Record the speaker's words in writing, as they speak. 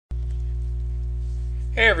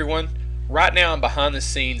Hey everyone, right now I'm behind the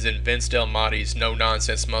scenes in Vince Del Matte's No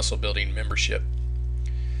Nonsense Muscle Building membership.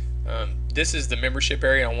 This is the membership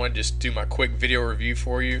area. I want to just do my quick video review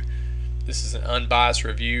for you. This is an unbiased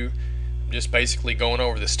review. I'm just basically going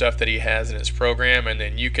over the stuff that he has in his program, and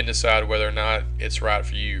then you can decide whether or not it's right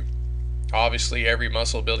for you. Obviously, every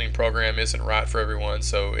muscle building program isn't right for everyone,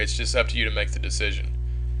 so it's just up to you to make the decision.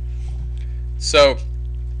 So,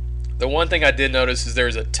 the one thing I did notice is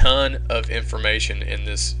there's a ton of information in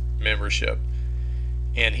this membership.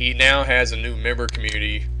 And he now has a new member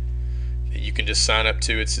community that you can just sign up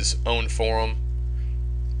to. It's his own forum.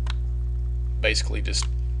 Basically just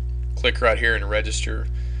click right here and register.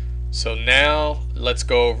 So now let's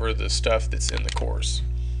go over the stuff that's in the course.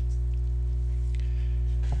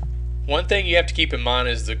 One thing you have to keep in mind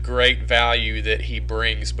is the great value that he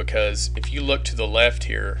brings, because if you look to the left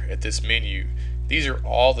here at this menu, these are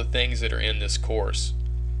all the things that are in this course.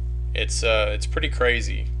 It's pretty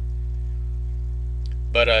crazy.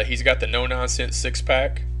 But he's got the No Nonsense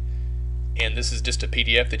 6-pack, and this is just a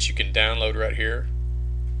PDF that you can download right here.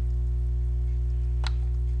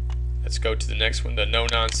 Let's go to the next one, the No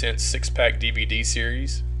Nonsense 6-pack DVD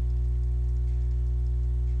series.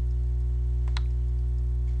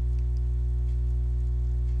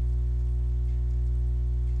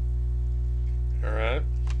 Alright.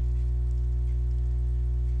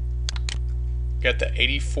 Got the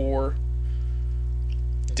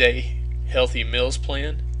 84-day healthy meals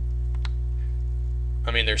plan. I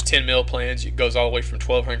mean, there's 10 meal plans. It goes all the way from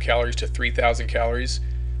 1,200 calories to 3,000 calories.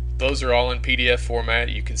 Those are all in PDF format.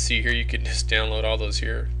 You can see here, you can just download all those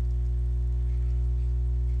here.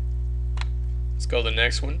 Let's go to the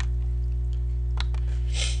next one.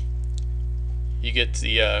 You get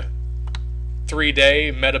the 3-day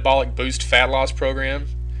metabolic boost fat loss program.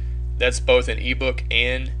 That's both an ebook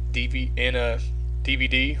and a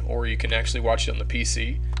DVD, or you can actually watch it on the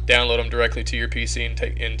PC. Download them directly to your PC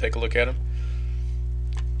and take a look at them.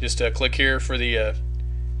 Just click here for the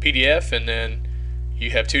PDF, and then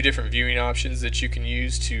you have two different viewing options that you can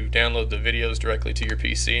use to download the videos directly to your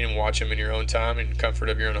PC and watch them in your own time in comfort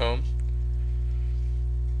of your own home.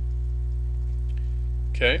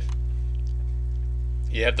 Okay.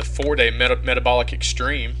 You have the 4-day metabolic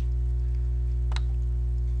extreme,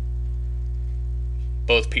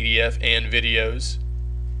 both PDF and videos.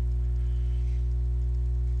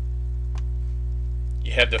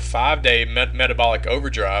 You have the 5-day metabolic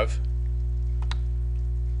overdrive,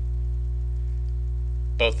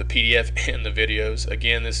 both the PDF and the videos.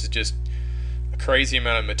 Again, this is just a crazy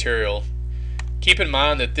amount of material. Keep in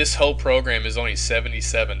mind that this whole program is only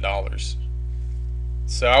 $77.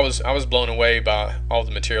 So I was blown away by all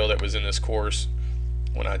the material that was in this course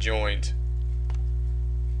when I joined.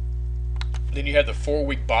 Then you have the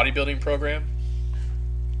 4-week bodybuilding program,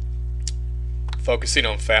 focusing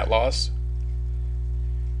on fat loss.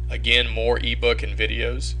 Again, more ebook and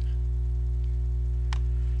videos.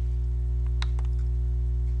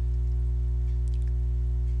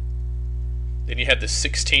 Then you have the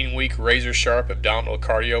 16-week razor sharp abdominal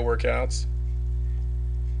cardio workouts,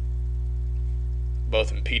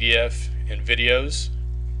 both in PDF and videos.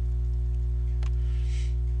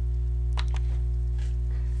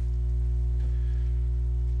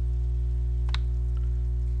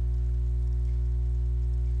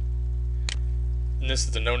 And this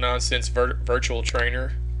is the No Nonsense virtual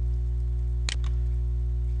trainer.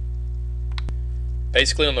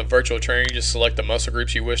 Basically, on the virtual trainer, you just select the muscle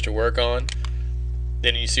groups you wish to work on.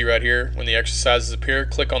 Then you see right here, when the exercises appear,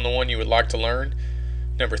 click on the one you would like to learn.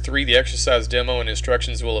 Number 3, the exercise demo and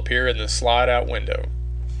instructions will appear in the slide out window.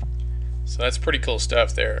 So that's pretty cool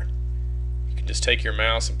stuff there. You can just take your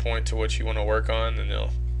mouse and point to what you want to work on, and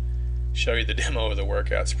they'll show you the demo of the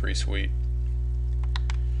workout. It's pretty sweet.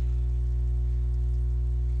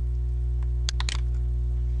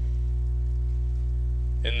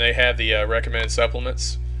 And they have the recommended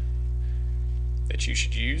supplements that you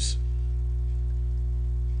should use.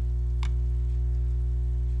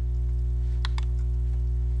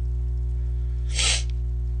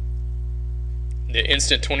 The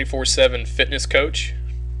instant 24/7 fitness coach,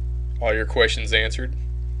 all your questions answered.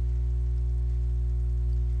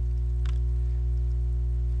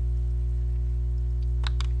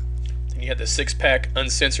 Then you have the 6-pack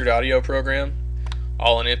uncensored audio program,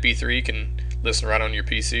 all in MP3. You can listen right on your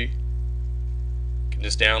PC. You can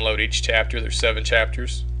just download each chapter. There's 7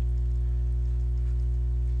 chapters.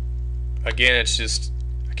 Again, it's just,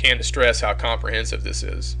 I can't stress how comprehensive this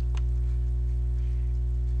is.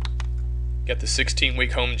 Got the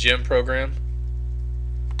 16-week home gym program.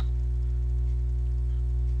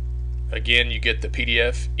 Again, you get the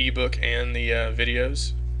PDF, ebook, and the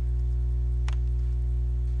videos.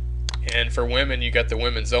 And for women, you got the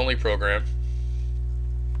women's only program.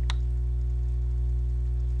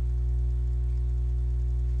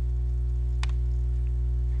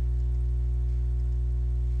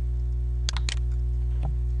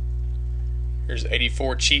 Here's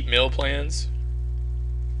 84 cheat meal plans.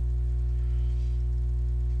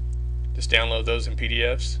 Just download those in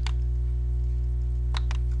PDFs.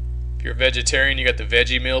 If you're a vegetarian, you got the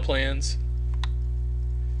veggie meal plans.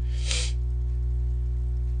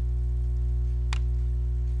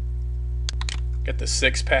 Got the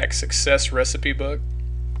 6-pack success recipe book.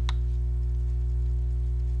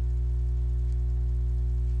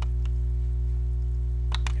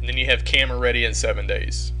 And then you have camera ready in 7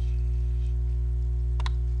 days.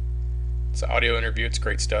 It's an audio interview. It's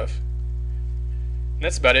great stuff. And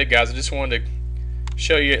that's about it, guys. I just wanted to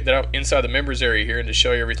show you that I'm inside the members area here and to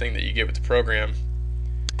show you everything that you get with the program.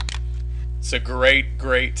 It's a great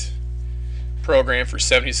program for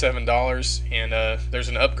 $77, and there's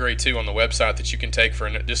an upgrade too on the website that you can take for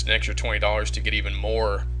just an extra $20 to get even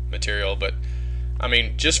more material. But I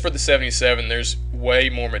mean, just for the $77, there's way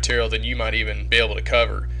more material than you might even be able to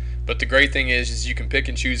cover. But the great thing is you can pick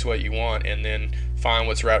and choose what you want and then find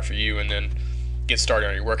what's right for you and then get started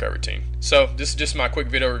on your workout routine. So this is just my quick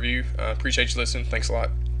video review. Appreciate you listening. Thanks a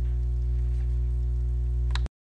lot.